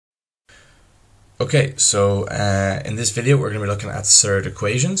Okay, so in this video we're going to be looking at Cert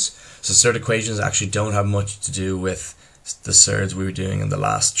equations. So Cert equations actually don't have much to do with the Certs we were doing in the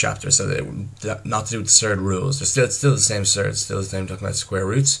last chapter, so they're not to do with the Cert rules. They're still the same Cert, still the same talking about square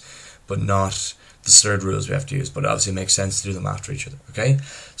roots, but not the Cert rules we have to use, but obviously it makes sense to do them after each other, okay?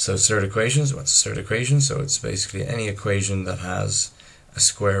 So Cert equations, what's a Cert equation? So it's basically any equation that has a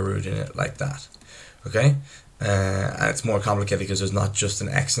square root in it like that, okay? And it's more complicated because there's not just an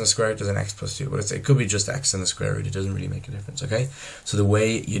x in the square root, there's an x plus 2, but it could be just x in the square root, it doesn't really make a difference, okay? So the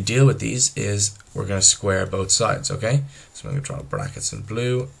way you deal with these is we're going to square both sides, okay? So I'm going to draw brackets in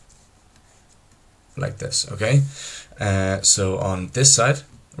blue, like this, okay? So on this side,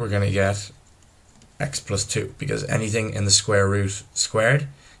 we're going to get x plus 2, because anything in the square root squared,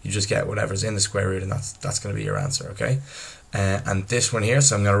 you just get whatever's in the square root, and that's going to be your answer, okay? And this one here,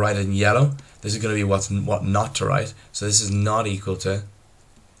 so I'm going to write it in yellow. This is going to be what not to write. So this is not equal to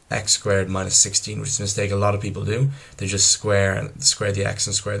x squared minus 16, which is a mistake a lot of people do. They just square the x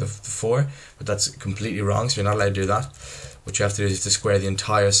and square the 4, but that's completely wrong, so you're not allowed to do that. What you have to do is to square the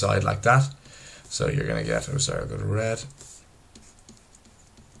entire side like that. So you're going to get, oh sorry, I'll go to red.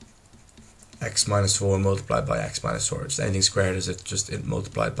 X minus 4 multiplied by x minus 4. Just anything squared is it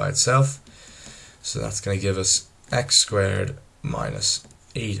multiplied by itself. So that's going to give us x squared minus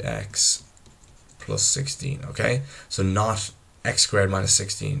 8x plus 16, okay? So not x squared minus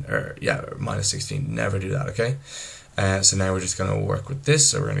 16, or yeah, minus 16, never do that, okay? So now we're just going to work with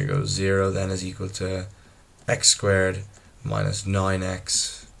this, so we're going to go 0 then is equal to x squared minus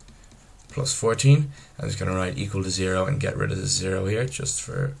 9x plus 14. I'm just going to write equal to 0 and get rid of the 0 here, just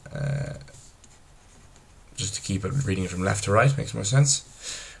for just to keep it reading it from left to right, makes more sense.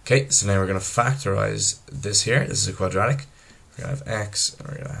 Okay, so now we're going to factorize this here. This is a quadratic. We're going to have x, and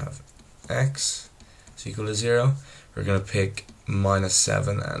we're going to have x is equal to 0. We're going to pick minus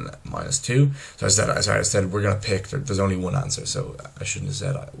 7 and minus 2. So I said we're going to pick. There's only one answer, so I shouldn't have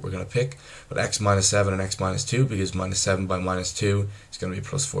said we're going to pick. But x minus 7 and x minus 2, because minus 7 by minus 2 is going to be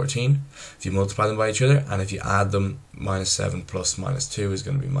plus 14. If you multiply them by each other, and if you add them, minus 7 plus minus 2 is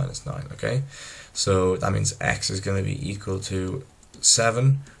going to be minus 9, okay? So that means x is going to be equal to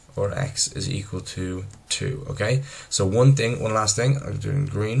 7, or x is equal to 2, okay? So one last thing, I'll do it in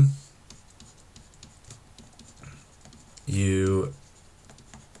green. You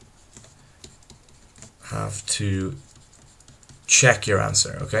have to check your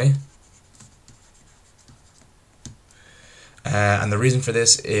answer, okay? And the reason for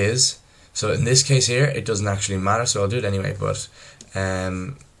this is, so in this case here, it doesn't actually matter, so I'll do it anyway, but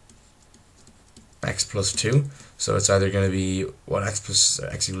x plus 2, so it's either going to be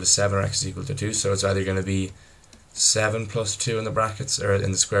x equal to 7 or x is equal to 2, so it's either going to be 7 plus 2 in the brackets or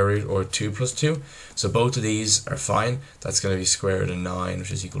in the square root, or 2 plus 2. So both of these are fine. That's going to be square root of 9,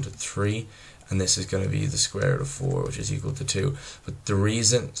 which is equal to 3, and this is going to be the square root of 4, which is equal to 2. But the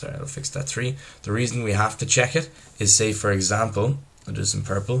reason, sorry, I'll fix that 3. The reason we have to check it is, say for example, I'll do this in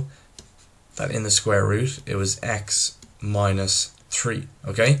purple, that in the square root it was x minus 3,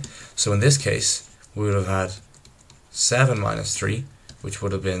 okay? So in this case we would have had 7 minus 3, which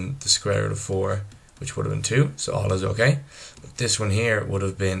would have been the square root of 4, which would have been 2, so all is okay. But this one here would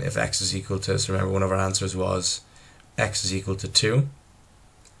have been, if x is equal to, so remember one of our answers was x is equal to 2.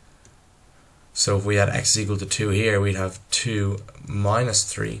 So if we had x is equal to 2 here, we'd have 2 minus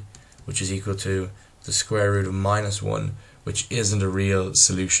 3, which is equal to the square root of minus 1, which isn't a real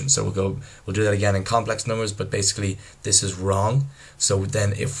solution. So we'll do that again in complex numbers, but basically this is wrong. So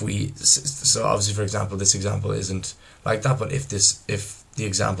then so obviously for example, this example isn't like that, but if the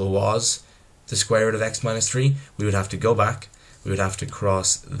example was the square root of x minus 3, we would have to go back, we would have to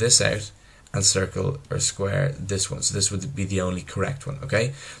cross this out and circle or square this one. So this would be the only correct one,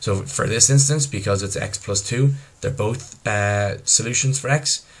 okay? So for this instance, because it's x plus 2, they're both solutions for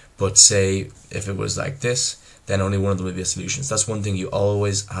x, but say if it was like this, then only one of them would be a solution. So that's one thing you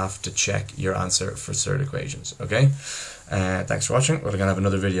always have to check your answer for Cert equations, okay? Thanks for watching. We're going to have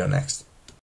another video next.